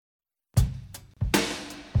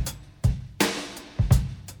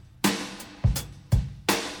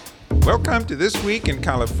Welcome to This Week in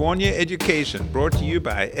California Education, brought to you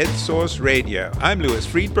by EdSource Radio. I'm Louis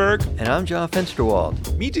Friedberg. And I'm John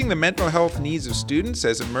Fensterwald. Meeting the mental health needs of students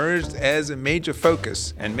has emerged as a major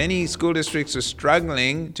focus, and many school districts are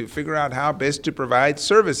struggling to figure out how best to provide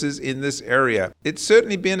services in this area. It's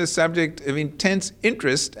certainly been a subject of intense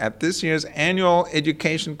interest at this year's annual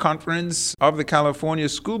education conference of the California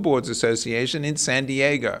School Boards Association in San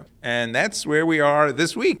Diego. And that's where we are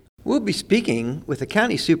this week. We'll be speaking with a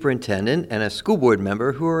county superintendent and a school board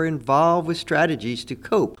member who are involved with strategies to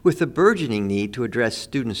cope with the burgeoning need to address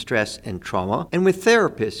student stress and trauma, and with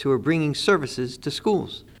therapists who are bringing services to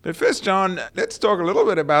schools. But first, John, let's talk a little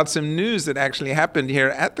bit about some news that actually happened here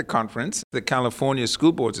at the conference. The California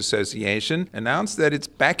School Boards Association announced that it's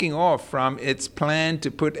backing off from its plan to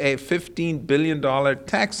put a $15 billion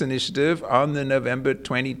tax initiative on the November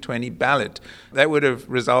 2020 ballot. That would have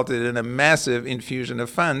resulted in a massive infusion of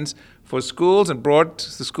funds for schools and brought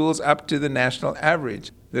the schools up to the national average.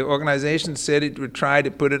 The organization said it would try to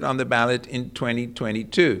put it on the ballot in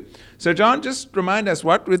 2022. So, John, just remind us,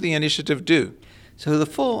 what would the initiative do? So the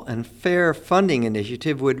Full and Fair Funding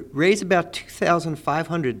Initiative would raise about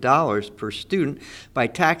 $2,500 per student by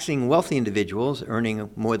taxing wealthy individuals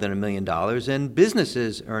earning more than $1 million and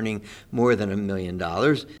businesses earning more than $1 million.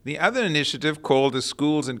 The other initiative, called the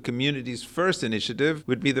Schools and Communities First Initiative,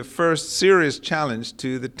 would be the first serious challenge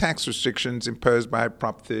to the tax restrictions imposed by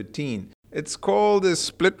Prop 13. It's called the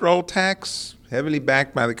split roll tax, heavily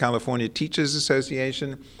backed by the California Teachers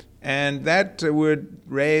Association, and that would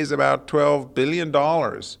raise about $12 billion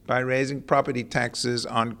by raising property taxes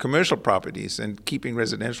on commercial properties and keeping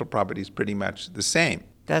residential properties pretty much the same.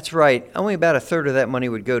 That's right. Only about a third of that money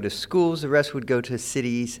would go to schools. The rest would go to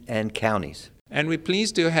cities and counties. And we're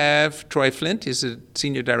pleased to have Troy Flint, he's a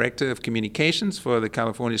Senior Director of Communications for the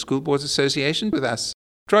California School Boards Association, with us.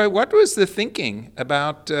 Troy, what was the thinking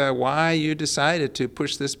about why you decided to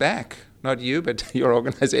push this back? Not you, but your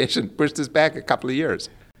organization pushed this back a couple of years.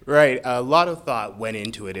 Right. A lot of thought went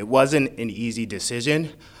into it. It wasn't an easy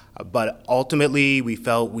decision, but ultimately we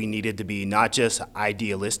felt we needed to be not just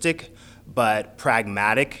idealistic, but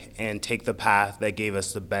pragmatic and take the path that gave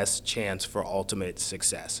us the best chance for ultimate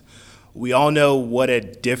success. We all know what a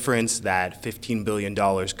difference that $15 billion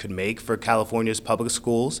could make for California's public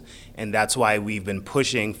schools, and that's why we've been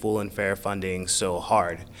pushing full and fair funding so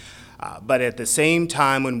hard. But at the same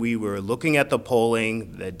time, when we were looking at the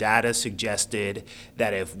polling, the data suggested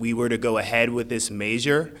that if we were to go ahead with this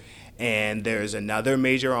measure, and there's another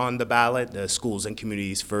measure on the ballot, the Schools and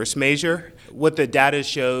Communities First measure, what the data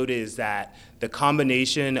showed is that the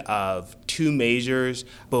combination of two measures,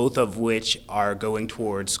 both of which are going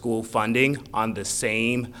towards school funding on the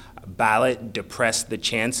same ballot, depressed the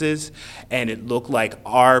chances, and it looked like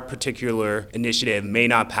our particular initiative may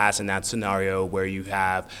not pass in that scenario where you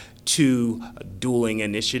have two dueling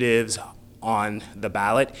initiatives on the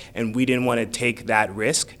ballot, and we didn't want to take that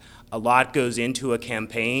risk. A lot goes into a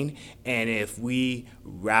campaign, and if we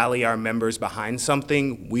rally our members behind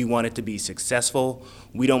something, we want it to be successful.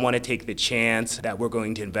 We don't want to take the chance that we're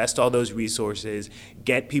going to invest all those resources,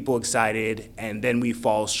 get people excited, and then we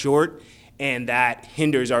fall short, and that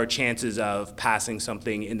hinders our chances of passing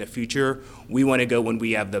something in the future. We want to go when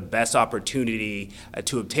we have the best opportunity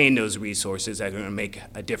to obtain those resources that are going to make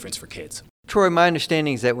a difference for kids. Troy, my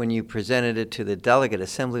understanding is that when you presented it to the delegate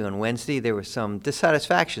assembly on Wednesday, there was some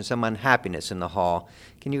dissatisfaction, some unhappiness in the hall.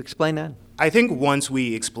 Can you explain that? I think once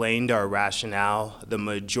we explained our rationale, the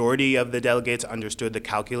majority of the delegates understood the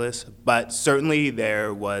calculus, but certainly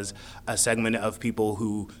there was a segment of people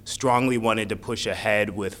who strongly wanted to push ahead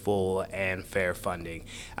with full and fair funding.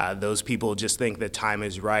 Those people just think the time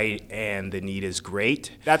is right and the need is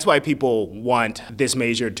great. That's why people want this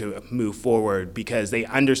measure to move forward, because they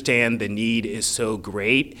understand the need is so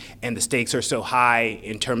great and the stakes are so high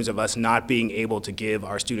in terms of us not being able to give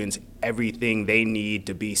our students everything they need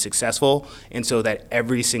to be successful, and so that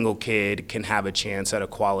every single kid can have a chance at a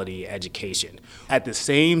quality education. At the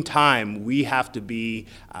same time, we have to be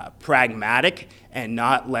pragmatic and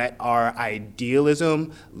not let our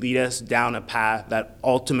idealism lead us down a path that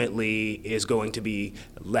ultimately is going to be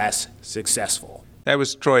less successful. That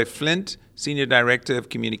was Troy Flint, Senior Director of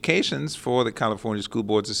Communications for the California School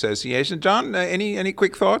Boards Association. John, any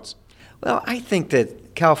quick thoughts? Well, I think that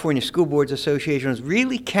California School Boards Association was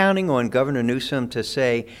really counting on Governor Newsom to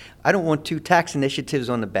say, I don't want two tax initiatives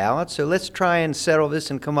on the ballot, so let's try and settle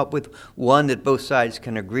this and come up with one that both sides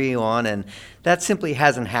can agree on. And that simply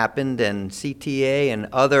hasn't happened, and CTA and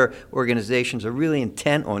other organizations are really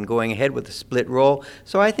intent on going ahead with the split roll.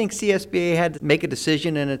 So I think CSBA had to make a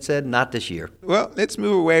decision, and it said not this year. Well, let's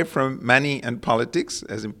move away from money and politics,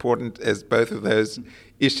 as important as both of those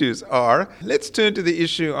issues are. Let's turn to the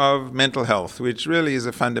issue of mental health, which really is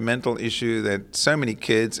a fundamental issue that so many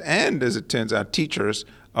kids and, as it turns out, teachers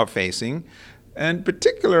are facing. And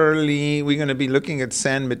particularly, we're going to be looking at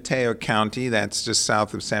San Mateo County, that's just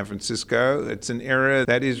south of San Francisco. It's an area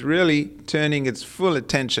that is really turning its full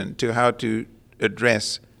attention to how to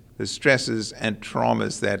address the stresses and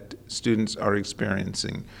traumas that students are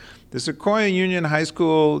experiencing. The Sequoia Union High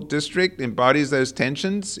School District embodies those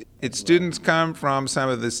tensions. Its students come from some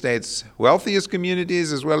of the state's wealthiest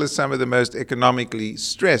communities as well as some of the most economically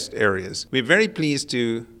stressed areas. We're very pleased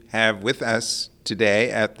to have with us today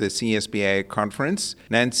at the CSBA conference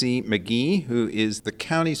Nancy McGee, who is the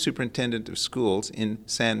County Superintendent of Schools in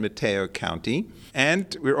San Mateo County.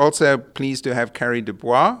 And we're also pleased to have Carrie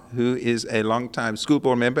Dubois, who is a longtime school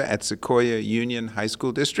board member at Sequoia Union High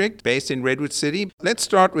School District, based in Redwood City. Let's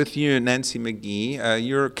start with you, Nancy McGee.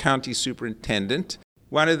 You're County Superintendent.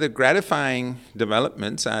 One of the gratifying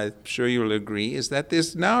developments, I'm sure you'll agree, is that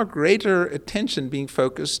there's now greater attention being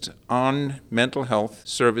focused on mental health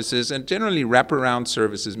services and generally wraparound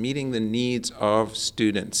services, meeting the needs of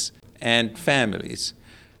students and families.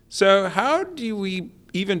 So how do we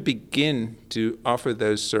even begin to offer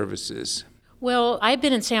those services? Well, I've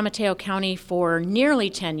been in San Mateo County for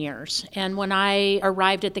nearly 10 years, and when I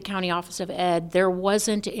arrived at the County Office of Ed, there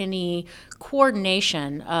wasn't any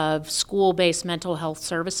coordination of school-based mental health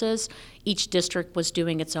services. Each district was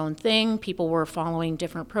doing its own thing. People were following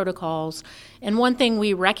different protocols. And one thing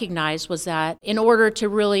we recognized was that in order to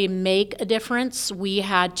really make a difference, we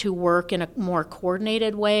had to work in a more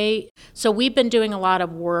coordinated way. So we've been doing a lot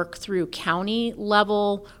of work through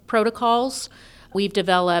county-level protocols. We've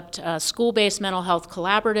developed school-based mental health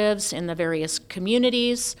collaboratives in the various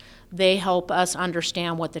communities. They help us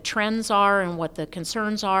understand what the trends are and what the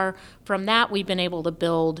concerns are. From that, we've been able to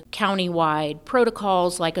build county-wide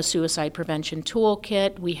protocols like a suicide prevention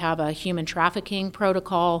toolkit. We have a human trafficking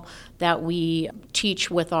protocol that we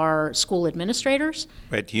teach with our school administrators.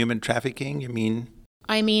 Wait, human trafficking, you mean?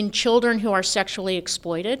 I mean children who are sexually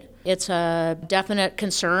exploited. It's a definite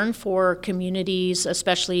concern for communities,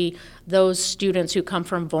 especially those students who come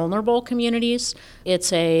from vulnerable communities.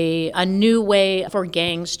 It's a new way for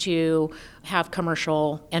gangs to have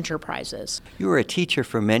commercial enterprises. You were a teacher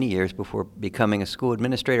for many years before becoming a school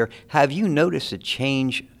administrator. Have you noticed a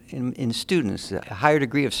change in students, a higher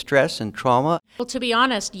degree of stress and trauma? Well, to be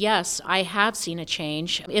honest, yes, I have seen a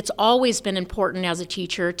change. It's always been important as a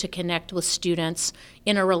teacher to connect with students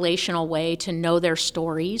in a relational way, to know their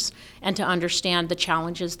stories and to understand the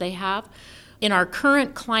challenges they have. In our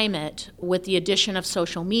current climate, with the addition of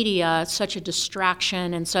social media, such a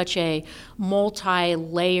distraction and such a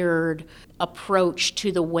multi-layered approach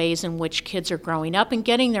to the ways in which kids are growing up and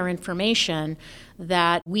getting their information,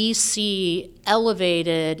 that we see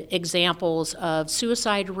elevated examples of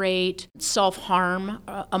suicide rate, self-harm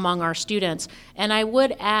among our students. And I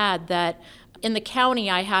would add that in the county,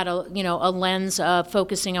 I had a lens of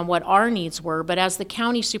focusing on what our needs were, but as the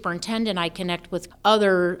county superintendent, I connect with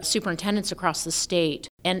other superintendents across the state.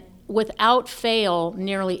 And without fail,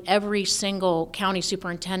 nearly every single county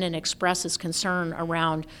superintendent expresses concern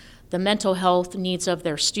around the mental health needs of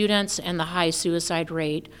their students and the high suicide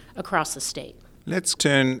rate across the state. Let's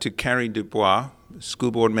turn to Carrie Dubois,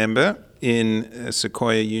 school board member in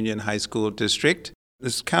Sequoia Union High School District.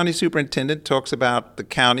 This county superintendent talks about the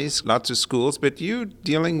counties, lots of schools, but you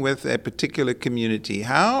dealing with a particular community.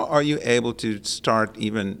 How are you able to start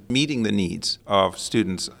even meeting the needs of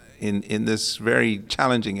students in this very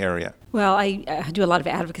challenging area? Well, I do a lot of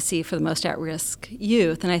advocacy for the most at-risk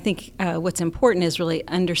youth, and I think what's important is really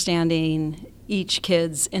understanding each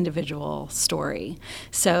kid's individual story.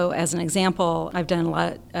 So as an example, I've done a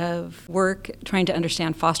lot of work trying to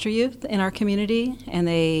understand foster youth in our community, and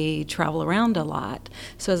they travel around a lot.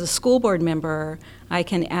 So as a school board member, I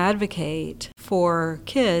can advocate for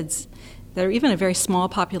kids that are even a very small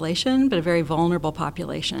population, but a very vulnerable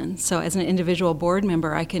population. So as an individual board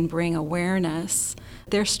member, I can bring awareness.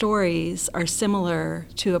 Their stories are similar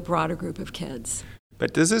to a broader group of kids.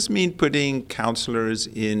 But does this mean putting counselors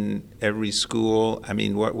in every school? I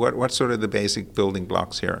mean, what's sort of the basic building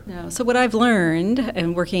blocks here? No. So what I've learned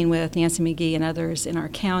in working with Nancy McGee and others in our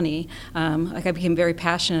county, I became very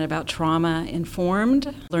passionate about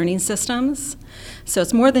trauma-informed learning systems. So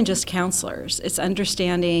it's more than just counselors. It's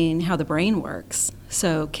understanding how the brain works.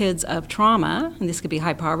 So kids of trauma, and this could be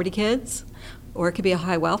high-poverty kids, or it could be a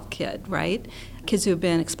high-wealth kid, right? Kids who have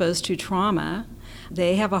been exposed to trauma,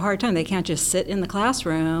 they have a hard time. They can't just sit in the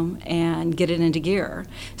classroom and get it into gear.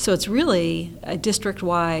 So it's really a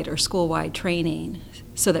district-wide or school-wide training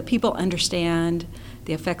so that people understand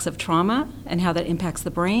the effects of trauma and how that impacts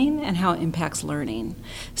the brain and how it impacts learning.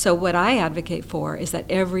 So what I advocate for is that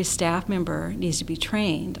every staff member needs to be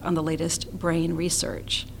trained on the latest brain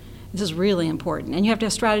research. This is really important. And you have to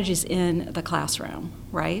have strategies in the classroom,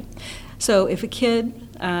 right? So if a kid,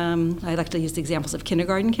 I like to use the examples of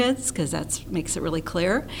kindergarten kids because that makes it really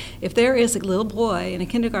clear. If there is a little boy in a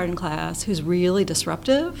kindergarten class who's really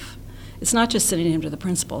disruptive, it's not just sending him to the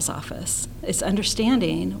principal's office. It's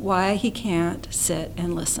understanding why he can't sit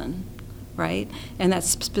and listen, right? And that's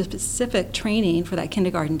specific training for that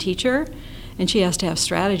kindergarten teacher, and she has to have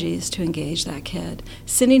strategies to engage that kid.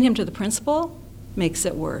 Sending him to the principal makes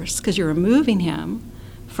it worse because you're removing him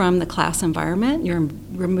from the class environment, you're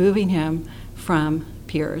removing him from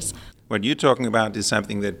peers. What you're talking about is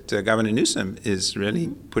something that Governor Newsom is really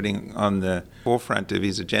putting on the forefront of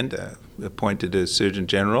his agenda, appointed a Surgeon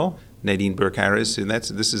General, Nadine Burke-Harris, and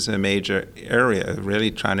this is a major area of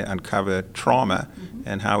really trying to uncover trauma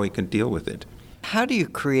and how we can deal with it. How do you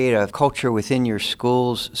create a culture within your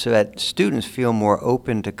schools so that students feel more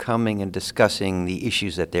open to coming and discussing the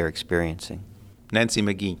issues that they're experiencing? Nancy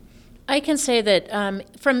McGee. I can say that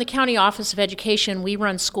from the County Office of Education, we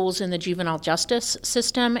run schools in the juvenile justice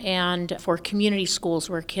system and for community schools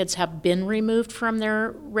where kids have been removed from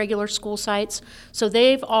their regular school sites. So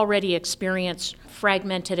they've already experienced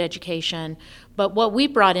fragmented education. But what we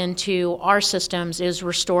brought into our systems is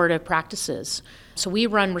restorative practices. So we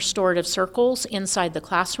run restorative circles inside the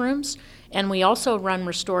classrooms, and we also run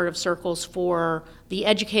restorative circles for the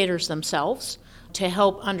educators themselves to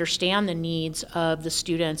help understand the needs of the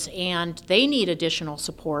students, and they need additional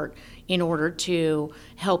support in order to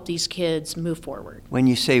help these kids move forward. When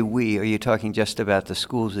you say we, are you talking just about the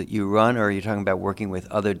schools that you run, or are you talking about working with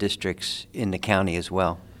other districts in the county as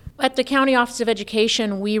well? At the County Office of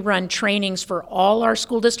Education, we run trainings for all our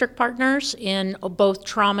school district partners in both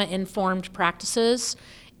trauma-informed practices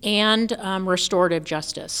and restorative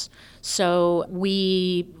justice. So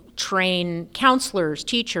we train counselors,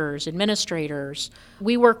 teachers, administrators.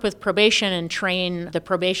 We work with probation and train the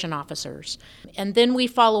probation officers. And then we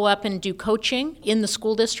follow up and do coaching in the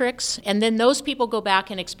school districts. And then those people go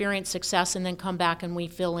back and experience success and then come back and we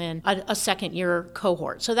fill in a second year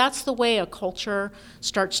cohort. So that's the way a culture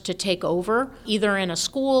starts to take over, either in a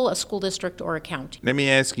school district, or a county. Let me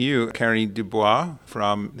ask you, Carrie Dubois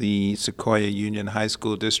from the Sequoia Union High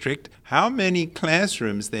School District, how many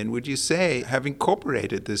classrooms then would you say have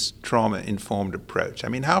incorporated this trauma-informed approach? I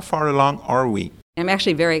mean, how far along are we? I'm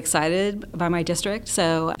actually very excited by my district.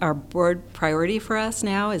 So our board priority for us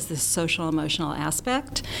now is the social emotional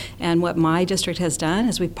aspect. And what my district has done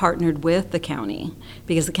is we've partnered with the county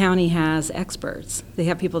because the county has experts. They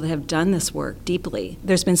have people that have done this work deeply.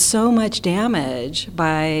 There's been so much damage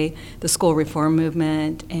by the school reform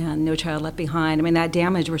movement and No Child Left Behind. I mean, that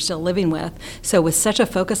damage we're still living with. So with such a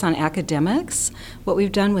focus on academics, what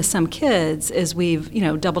we've done with some kids is we've,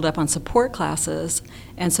 doubled up on support classes.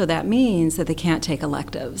 And so that means that they can't take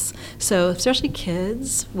electives. So especially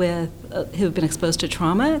kids who've been exposed to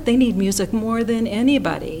trauma, they need music more than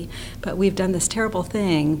anybody. But we've done this terrible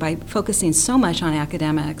thing by focusing so much on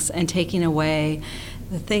academics and taking away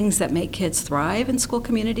the things that make kids thrive in school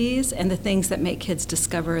communities and the things that make kids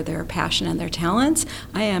discover their passion and their talents.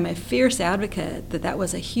 I am a fierce advocate that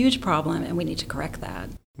was a huge problem and we need to correct that.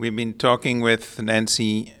 We've been talking with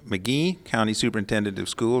Nancy McGee, County Superintendent of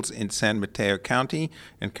Schools in San Mateo County,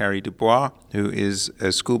 and Carrie Dubois, who is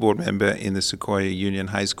a school board member in the Sequoia Union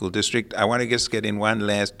High School District. I want to just get in one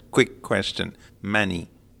last quick question. Money.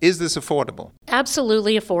 Is this affordable?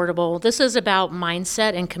 Absolutely affordable. This is about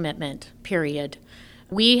mindset and commitment, period.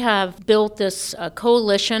 We have built this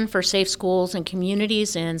coalition for safe schools and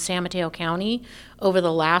communities in San Mateo County over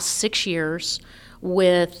the last 6 years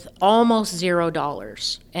with almost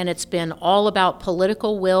 $0. And it's been all about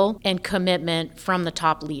political will and commitment from the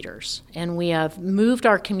top leaders. And we have moved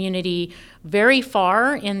our community very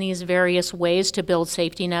far in these various ways to build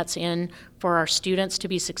safety nets in for our students to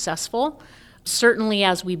be successful. Certainly,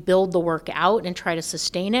 as we build the work out and try to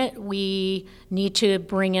sustain it, we need to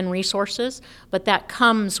bring in resources, but that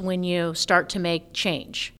comes when you start to make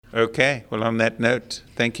change. Okay, well, on that note,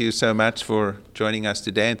 thank you so much for joining us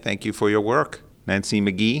today, and thank you for your work. Nancy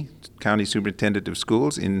McGee, County Superintendent of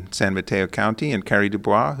Schools in San Mateo County, and Carrie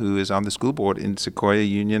Dubois, who is on the school board in Sequoia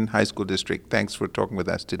Union High School District. Thanks for talking with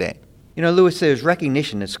us today. You know, Louis, there's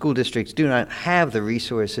recognition that school districts do not have the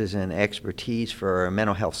resources and expertise for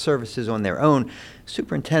mental health services on their own.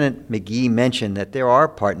 Superintendent McGee mentioned that there are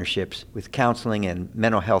partnerships with counseling and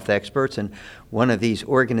mental health experts, and one of these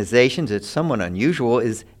organizations that's somewhat unusual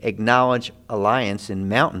is Acknowledge Alliance in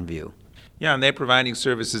Mountain View. Yeah, and they're providing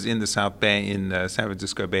services in the South Bay, in the San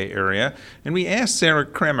Francisco Bay Area. And we asked Sarah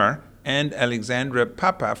Kremer and Alexandra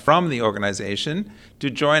Papa from the organization to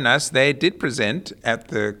join us. They did present at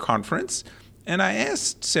the conference. And I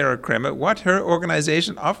asked Sarah Kremer what her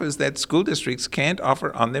organization offers that school districts can't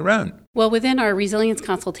offer on their own. Well, within our Resilience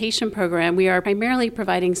Consultation Program, we are primarily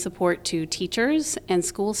providing support to teachers and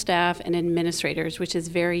school staff and administrators, which is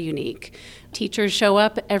very unique. Teachers show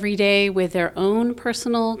up every day with their own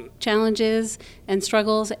personal challenges and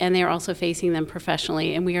struggles, and they are also facing them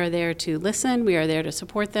professionally. And we are there to listen, we are there to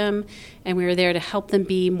support them, and we are there to help them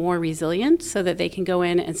be more resilient so that they can go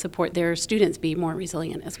in and support their students be more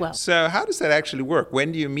resilient as well. So how does that actually work?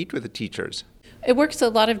 When do you meet with the teachers? It works a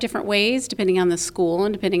lot of different ways depending on the school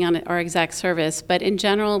and depending on our exact service. But in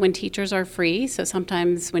general, when teachers are free, so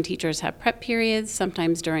sometimes when teachers have prep periods,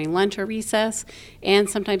 sometimes during lunch or recess, and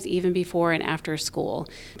sometimes even before and after school.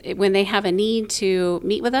 When they have a need to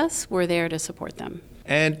meet with us, we're there to support them.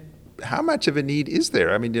 And how much of a need is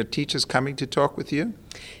there? I mean, are teachers coming to talk with you?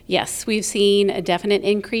 Yes, we've seen a definite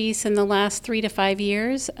increase in the last 3 to 5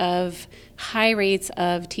 years of high rates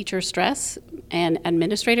of teacher stress and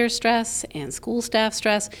administrator stress and school staff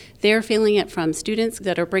stress. They're feeling it from students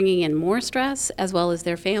that are bringing in more stress as well as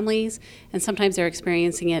their families, and sometimes they're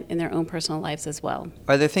experiencing it in their own personal lives as well.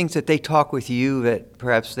 Are there things that they talk with you that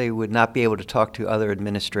perhaps they would not be able to talk to other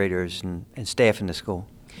administrators and staff in the school?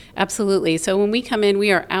 Absolutely. So when we come in,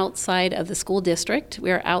 we are outside of the school district.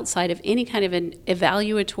 We are outside of any kind of an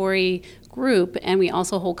evaluatory group, and we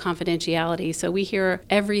also hold confidentiality. So we hear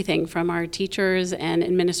everything from our teachers and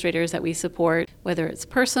administrators that we support, whether it's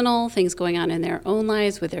personal, things going on in their own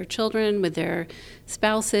lives with their children, with their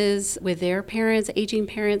spouses, with their parents, aging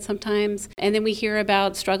parents sometimes. And then we hear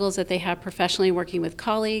about struggles that they have professionally working with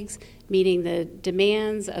colleagues, meeting the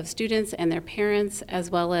demands of students and their parents, as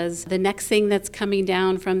well as the next thing that's coming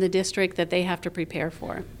down from the district that they have to prepare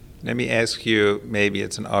for. Let me ask you, maybe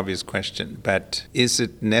it's an obvious question, but is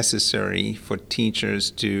it necessary for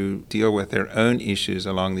teachers to deal with their own issues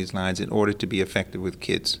along these lines in order to be effective with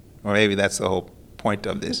kids? Or maybe that's the whole point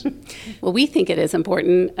of this. Well, we think it is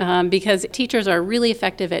important because teachers are really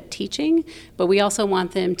effective at teaching, but we also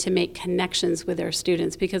want them to make connections with their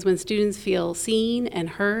students, because when students feel seen and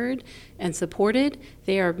heard and supported,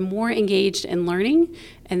 they are more engaged in learning,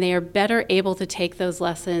 and they are better able to take those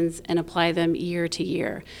lessons and apply them year to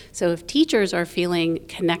year. So if teachers are feeling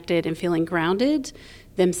connected and feeling grounded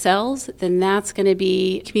themselves, then that's going to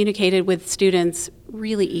be communicated with students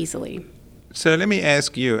really easily. So let me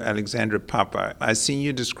ask you, Alexandra Papa, I see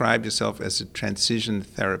you describe yourself as a transition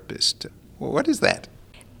therapist. Well, what is that?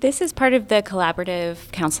 This is part of the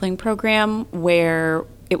collaborative counseling program where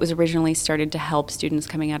it was originally started to help students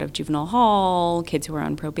coming out of juvenile hall, kids who are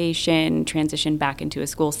on probation, transition back into a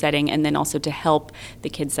school setting, and then also to help the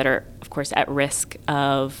kids that are, of course, at risk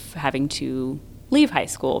of having to leave high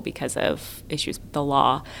school because of issues with the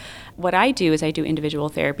law. What I do is I do individual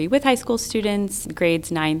therapy with high school students,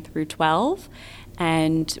 grades 9 through 12,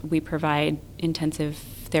 and we provide intensive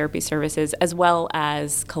therapy services as well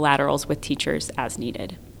as collaterals with teachers as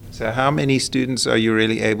needed. So how many students are you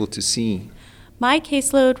really able to see? My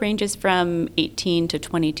caseload ranges from 18 to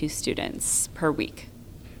 22 students per week.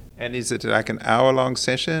 And is it like an hour-long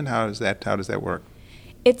session? How does that work?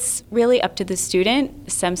 It's really up to the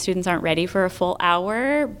student. Some students aren't ready for a full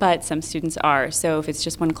hour, but some students are. So if it's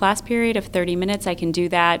just one class period of 30 minutes, I can do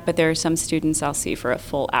that. But there are some students I'll see for a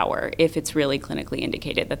full hour if it's really clinically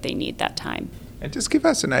indicated that they need that time. And just give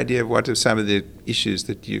us an idea of what are some of the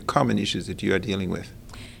common issues that you are dealing with.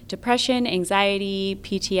 Depression, anxiety,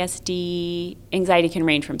 PTSD. Anxiety can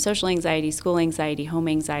range from social anxiety, school anxiety, home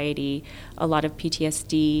anxiety, a lot of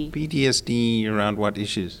PTSD. PTSD around what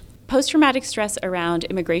issues? Post-traumatic stress around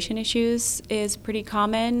immigration issues is pretty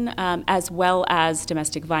common, as well as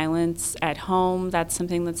domestic violence at home. That's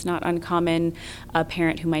something that's not uncommon. A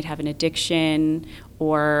parent who might have an addiction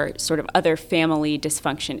or sort of other family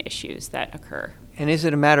dysfunction issues that occur. And is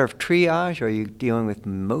it a matter of triage? Are you dealing with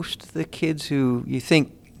most of the kids who you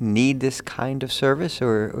think need this kind of service,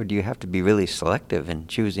 or do you have to be really selective in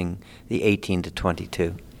choosing the 18 to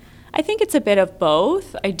 22? I think it's a bit of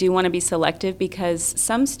both. I do want to be selective because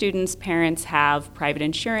some students' parents have private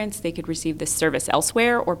insurance. They could receive this service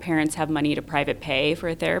elsewhere, or parents have money to private pay for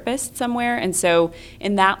a therapist somewhere. And so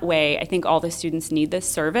in that way, I think all the students need this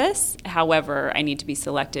service. However, I need to be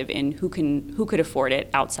selective in who could afford it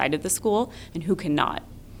outside of the school and who cannot.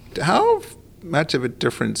 How much of a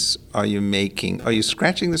difference are you making? Are you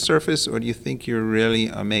scratching the surface, or do you think you really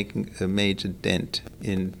are making a major dent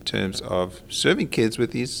in terms of serving kids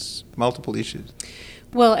with these multiple issues?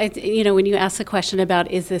 Well, when you ask the question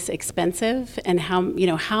about is this expensive and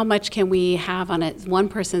how much can we have on one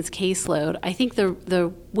person's caseload, I think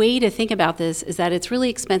the way to think about this is that it's really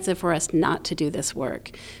expensive for us not to do this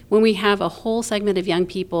work. When we have a whole segment of young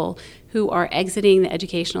people who are exiting the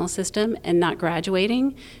educational system and not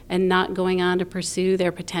graduating and not going on to pursue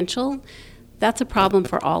their potential, that's a problem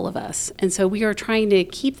for all of us. And so we are trying to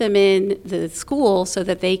keep them in the school so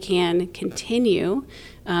that they can continue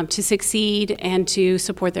to succeed and to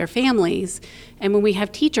support their families. And when we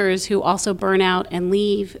have teachers who also burn out and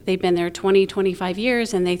leave, they've been there 20, 25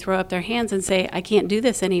 years, and they throw up their hands and say, I can't do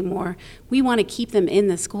this anymore. We want to keep them in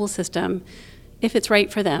the school system if it's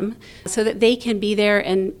right for them, so that they can be there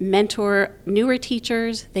and mentor newer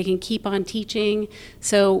teachers, they can keep on teaching.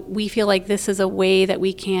 So we feel like this is a way that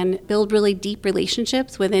we can build really deep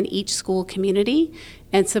relationships within each school community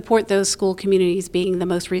and support those school communities being the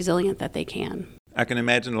most resilient that they can. I can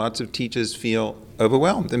imagine lots of teachers feel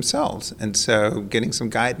overwhelmed themselves, and so getting some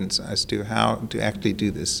guidance as to how to actually do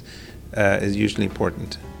this is usually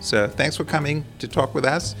important. So thanks for coming to talk with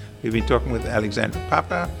us. We've been talking with Alexandra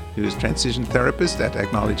Papa, who is transition therapist at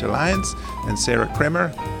Acknowledge Alliance, and Sarah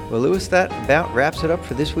Kremer. Well, Louis, that about wraps it up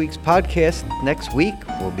for this week's podcast. Next week,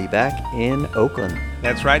 we'll be back in Oakland.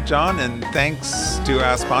 That's right, John, and thanks to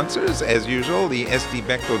our sponsors, as usual, the S.D.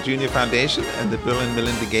 Bechtel Jr. Foundation and the Bill and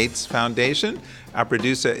Melinda Gates Foundation. Our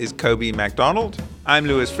producer is Kobe MacDonald. I'm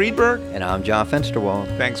Louis Friedberg. And I'm John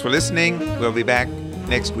Fensterwald. Thanks for listening. We'll be back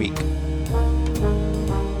next week.